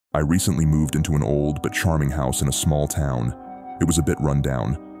I recently moved into an old but charming house in a small town. It was a bit run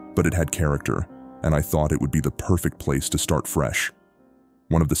down, but it had character, and I thought it would be the perfect place to start fresh.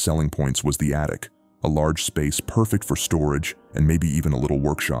 One of the selling points was the attic, a large space perfect for storage and maybe even a little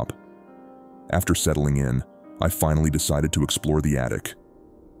workshop. After settling in, I finally decided to explore the attic.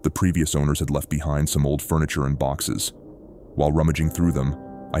 The previous owners had left behind some old furniture and boxes. While rummaging through them,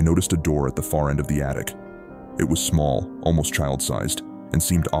 I noticed a door at the far end of the attic. It was small, almost child-sized, and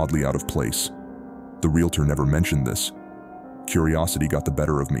seemed oddly out of place. The realtor never mentioned this. Curiosity got the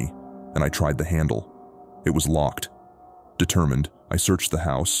better of me, and I tried the handle. It was locked. Determined, I searched the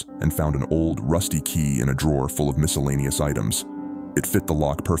house and found an old, rusty key in a drawer full of miscellaneous items. It fit the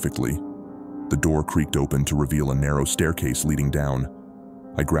lock perfectly. The door creaked open to reveal a narrow staircase leading down.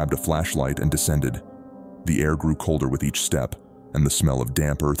 I grabbed a flashlight and descended. The air grew colder with each step, and the smell of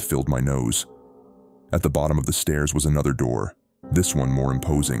damp earth filled my nose. At the bottom of the stairs was another door, this one more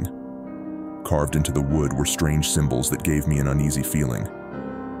imposing. Carved into the wood were strange symbols that gave me an uneasy feeling.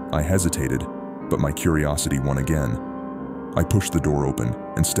 I hesitated, but my curiosity won again. I pushed the door open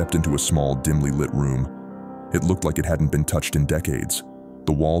and stepped into a small, dimly lit room. It looked like it hadn't been touched in decades.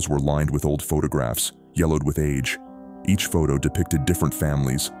 The walls were lined with old photographs, yellowed with age. Each photo depicted different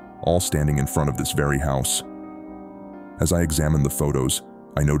families, all standing in front of this very house. As I examined the photos,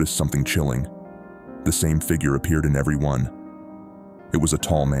 I noticed something chilling. The same figure appeared in every one. It was a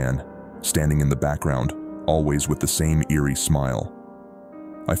tall man, standing in the background, always with the same eerie smile.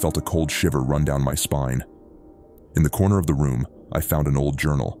 I felt a cold shiver run down my spine. In the corner of the room, I found an old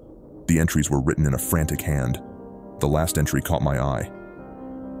journal. The entries were written in a frantic hand. The last entry caught my eye.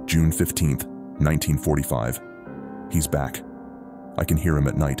 June 15th, 1945. He's back. I can hear him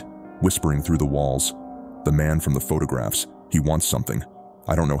at night, whispering through the walls. The man from the photographs, he wants something.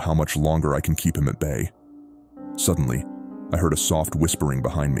 I don't know how much longer I can keep him at bay. Suddenly, I heard a soft whispering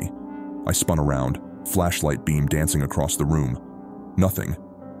behind me. I spun around, flashlight beam dancing across the room. Nothing.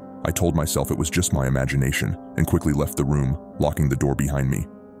 I told myself it was just my imagination and quickly left the room, locking the door behind me.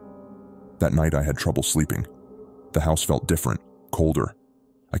 That night I had trouble sleeping. The house felt different, colder.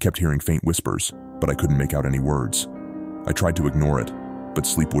 I kept hearing faint whispers, but I couldn't make out any words. I tried to ignore it, but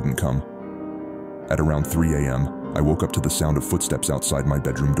sleep wouldn't come. At around 3 a.m., I woke up to the sound of footsteps outside my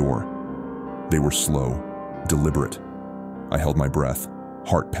bedroom door. They were slow, deliberate. I held my breath,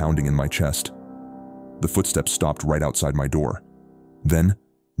 heart pounding in my chest. The footsteps stopped right outside my door. Then,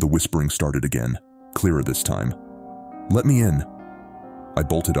 the whispering started again, clearer this time. "Let me in." I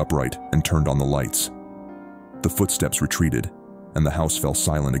bolted upright and turned on the lights. The footsteps retreated, and the house fell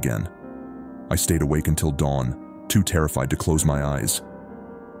silent again. I stayed awake until dawn, too terrified to close my eyes.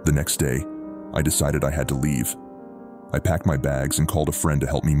 The next day, I decided I had to leave. I packed my bags and called a friend to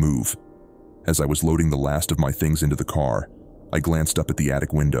help me move. As I was loading the last of my things into the car, I glanced up at the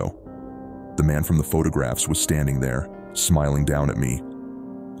attic window. The man from the photographs was standing there, smiling down at me.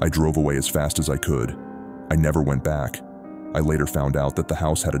 I drove away as fast as I could. I never went back. I later found out that the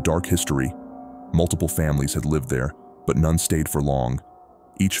house had a dark history. Multiple families had lived there, but none stayed for long.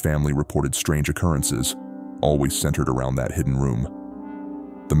 Each family reported strange occurrences, always centered around that hidden room.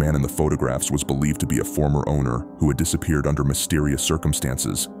 The man in the photographs was believed to be a former owner who had disappeared under mysterious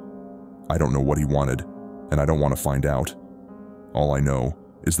circumstances. I don't know what he wanted, and I don't want to find out. All I know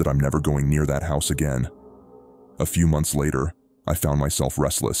is that I'm never going near that house again. A few months later, I found myself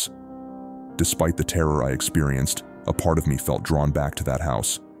restless. Despite the terror I experienced, a part of me felt drawn back to that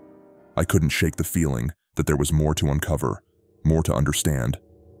house. I couldn't shake the feeling that there was more to uncover, more to understand.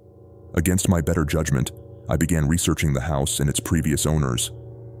 Against my better judgment, I began researching the house and its previous owners.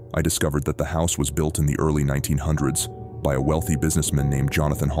 I discovered that the house was built in the early 1900s by a wealthy businessman named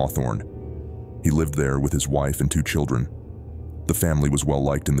Jonathan Hawthorne. He lived there with his wife and 2 children. The family was well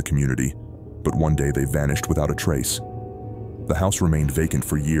liked in the community, but one day they vanished without a trace. The house remained vacant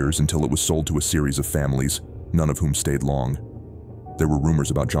for years until it was sold to a series of families, none of whom stayed long. There were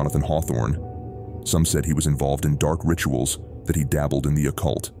rumors about Jonathan Hawthorne. Some said he was involved in dark rituals, that he dabbled in the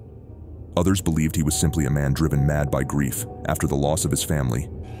occult. Others believed he was simply a man driven mad by grief after the loss of his family.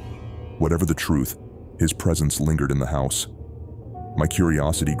 Whatever the truth, his presence lingered in the house. My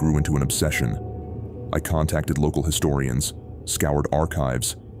curiosity grew into an obsession. I contacted local historians, scoured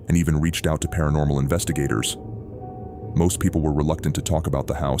archives, and even reached out to paranormal investigators. Most people were reluctant to talk about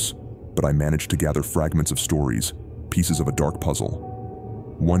the house, but I managed to gather fragments of stories, pieces of a dark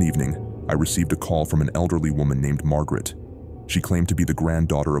puzzle. One evening, I received a call from an elderly woman named Margaret. She claimed to be the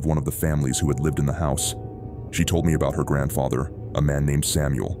granddaughter of one of the families who had lived in the house. She told me about her grandfather, a man named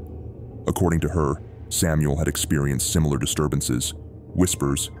Samuel. According to her, Samuel had experienced similar disturbances,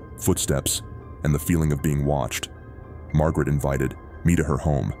 whispers, footsteps, and the feeling of being watched. Margaret invited, me to her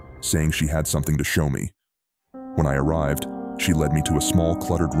home, saying she had something to show me. When I arrived, she led me to a small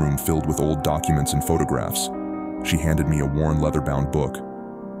cluttered room filled with old documents and photographs. She handed me a worn leather-bound book.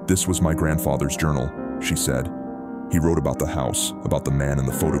 "This was my grandfather's journal," she said. "He wrote about the house, about the man and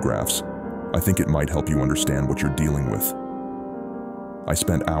the photographs. I think it might help you understand what you're dealing with." I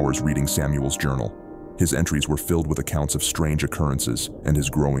spent hours reading Samuel's journal. His entries were filled with accounts of strange occurrences and his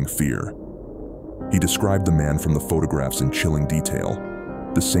growing fear. He described the man from the photographs in chilling detail.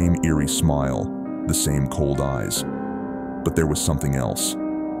 The same eerie smile, the same cold eyes. But there was something else.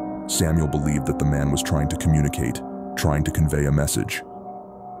 Samuel believed that the man was trying to communicate, trying to convey a message.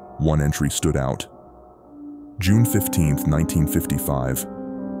 One entry stood out. June 15th, 1955.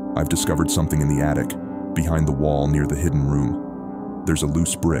 "I've discovered something in the attic, behind the wall near the hidden room. There's a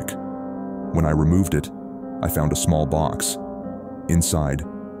loose brick. When I removed it, I found a small box. Inside,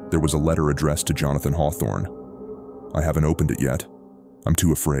 there was a letter addressed to Jonathan Hawthorne. I haven't opened it yet. I'm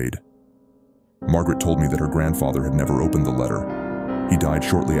too afraid." Margaret told me that her grandfather had never opened the letter. He died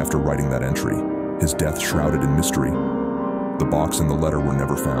shortly after writing that entry, his death shrouded in mystery. The box and the letter were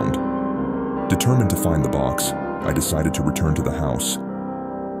never found. Determined to find the box, I decided to return to the house.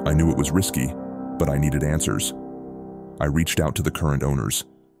 I knew it was risky, but I needed answers. I reached out to the current owners,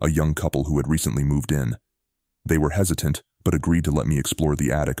 a young couple who had recently moved in. They were hesitant, but agreed to let me explore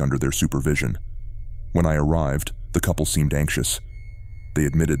the attic under their supervision. When I arrived, the couple seemed anxious. They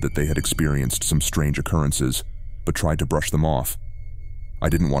admitted that they had experienced some strange occurrences, but tried to brush them off. I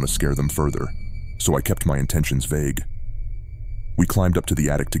didn't want to scare them further, so I kept my intentions vague. We climbed up to the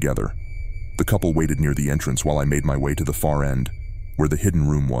attic together. The couple waited near the entrance while I made my way to the far end, where the hidden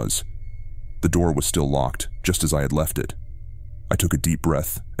room was. The door was still locked, just as I had left it. I took a deep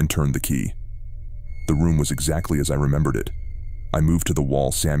breath and turned the key. The room was exactly as I remembered it. I moved to the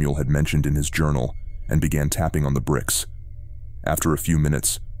wall Samuel had mentioned in his journal and began tapping on the bricks. After a few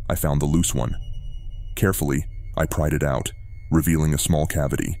minutes, I found the loose one. Carefully, I pried it out, revealing a small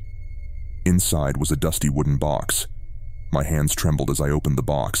cavity. Inside was a dusty wooden box. My hands trembled as I opened the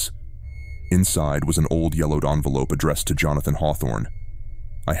box. Inside was an old yellowed envelope addressed to Jonathan Hawthorne.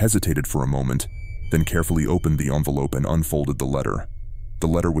 I hesitated for a moment, then carefully opened the envelope and unfolded the letter. The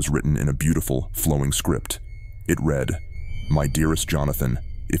letter was written in a beautiful, flowing script. It read, "My dearest Jonathan,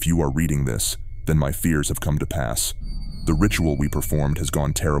 if you are reading this, then my fears have come to pass. The ritual we performed has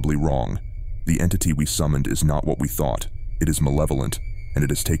gone terribly wrong. The entity we summoned is not what we thought. It is malevolent, and it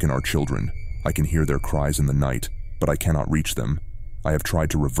has taken our children. I can hear their cries in the night, but I cannot reach them. I have tried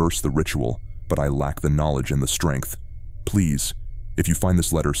to reverse the ritual, but I lack the knowledge and the strength. Please, if you find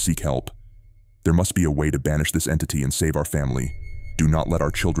this letter, seek help. There must be a way to banish this entity and save our family. Do not let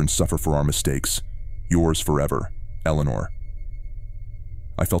our children suffer for our mistakes. Yours forever, Eleanor."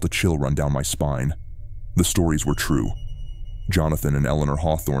 I felt a chill run down my spine. The stories were true. Jonathan and Eleanor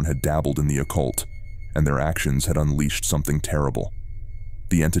Hawthorne had dabbled in the occult, and their actions had unleashed something terrible.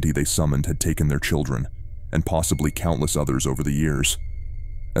 The entity they summoned had taken their children, and possibly countless others over the years.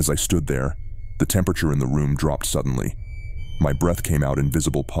 As I stood there, the temperature in the room dropped suddenly. My breath came out in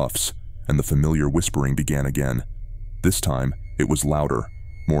visible puffs, and the familiar whispering began again. This time, it was louder,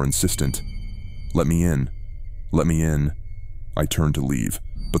 more insistent. "Let me in. Let me in." I turned to leave,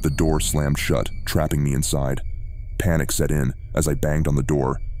 but the door slammed shut, trapping me inside. Panic set in as I banged on the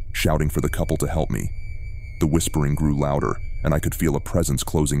door, shouting for the couple to help me. The whispering grew louder, and I could feel a presence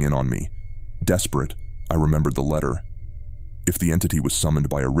closing in on me. Desperate, I remembered the letter. If the entity was summoned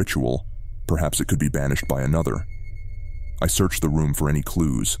by a ritual, perhaps it could be banished by another. I searched the room for any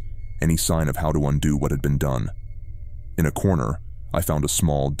clues, any sign of how to undo what had been done. In a corner, I found a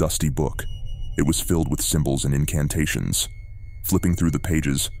small, dusty book. It was filled with symbols and incantations. Flipping through the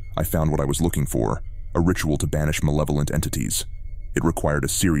pages, I found what I was looking for, a ritual to banish malevolent entities. It required a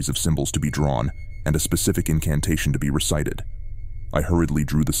series of symbols to be drawn, and a specific incantation to be recited. I hurriedly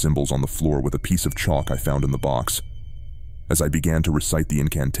drew the symbols on the floor with a piece of chalk I found in the box. As I began to recite the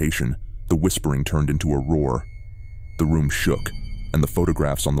incantation, the whispering turned into a roar. The room shook, and the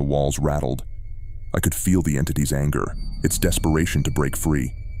photographs on the walls rattled. I could feel the entity's anger, its desperation to break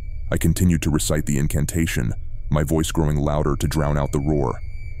free. I continued to recite the incantation, my voice growing louder to drown out the roar.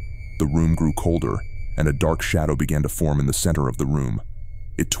 The room grew colder, and a dark shadow began to form in the center of the room.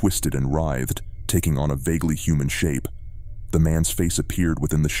 It twisted and writhed, taking on a vaguely human shape. The man's face appeared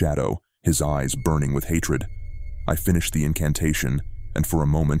within the shadow, his eyes burning with hatred. I finished the incantation, and for a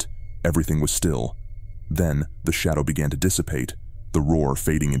moment, everything was still. Then, the shadow began to dissipate, the roar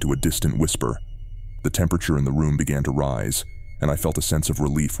fading into a distant whisper. The temperature in the room began to rise, and I felt a sense of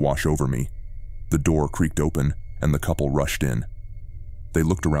relief wash over me. The door creaked open, and the couple rushed in. They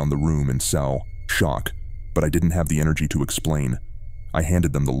looked around the room in shock, but I didn't have the energy to explain. I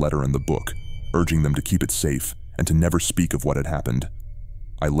handed them the letter and the book, urging them to keep it safe and to never speak of what had happened.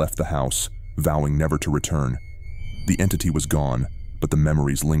 I left the house, vowing never to return. The entity was gone, but the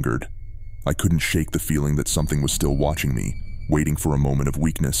memories lingered. I couldn't shake the feeling that something was still watching me, waiting for a moment of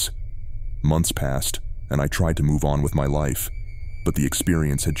weakness. Months passed, and I tried to move on with my life, but the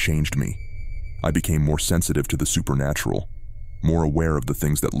experience had changed me. I became more sensitive to the supernatural, more aware of the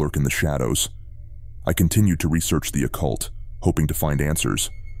things that lurk in the shadows. I continued to research the occult, hoping to find answers,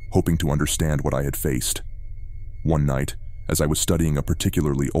 hoping to understand what I had faced. One night, as I was studying a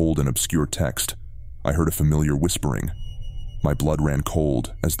particularly old and obscure text, I heard a familiar whispering. My blood ran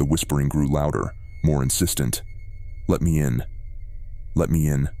cold as the whispering grew louder, more insistent. "Let me in. Let me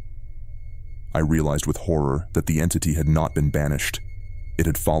in." I realized with horror that the entity had not been banished. It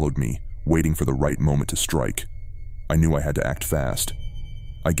had followed me, waiting for the right moment to strike. I knew I had to act fast.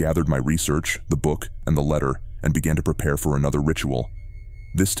 I gathered my research, the book, and the letter, and began to prepare for another ritual.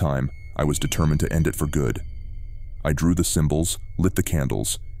 This time, I was determined to end it for good. I drew the symbols, lit the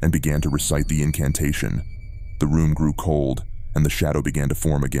candles, and began to recite the incantation. The room grew cold, and the shadow began to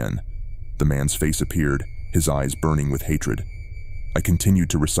form again. The man's face appeared, his eyes burning with hatred. I continued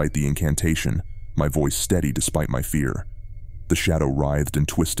to recite the incantation, my voice steady despite my fear. The shadow writhed and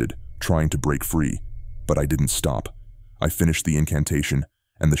twisted, trying to break free, but I didn't stop. I finished the incantation,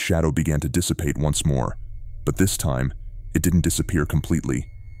 and the shadow began to dissipate once more. But this time, it didn't disappear completely.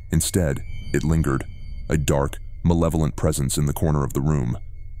 Instead, it lingered, a dark, malevolent presence in the corner of the room.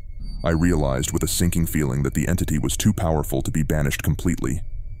 I realized with a sinking feeling that the entity was too powerful to be banished completely.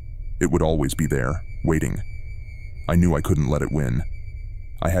 It would always be there, waiting. I knew I couldn't let it win.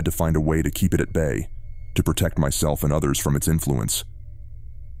 I had to find a way to keep it at bay, to protect myself and others from its influence.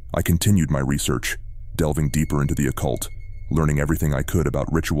 I continued my research, delving deeper into the occult, learning everything I could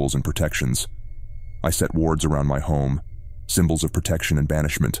about rituals and protections. I set wards around my home, symbols of protection and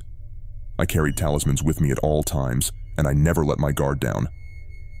banishment. I carried talismans with me at all times, and I never let my guard down.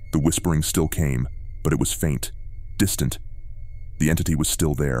 The whispering still came, but it was faint, distant. The entity was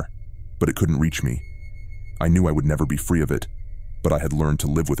still there, but it couldn't reach me. I knew I would never be free of it, but I had learned to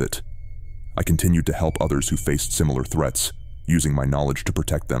live with it. I continued to help others who faced similar threats, using my knowledge to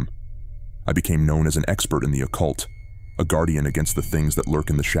protect them. I became known as an expert in the occult, a guardian against the things that lurk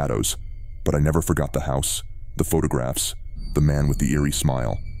in the shadows, but I never forgot the house, the photographs, the man with the eerie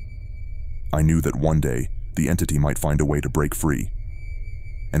smile. I knew that one day, the entity might find a way to break free.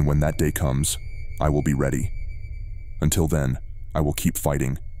 And when that day comes, I will be ready. Until then, I will keep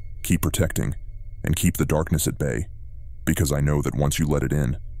fighting, keep protecting, and keep the darkness at bay, because I know that once you let it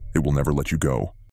in, it will never let you go.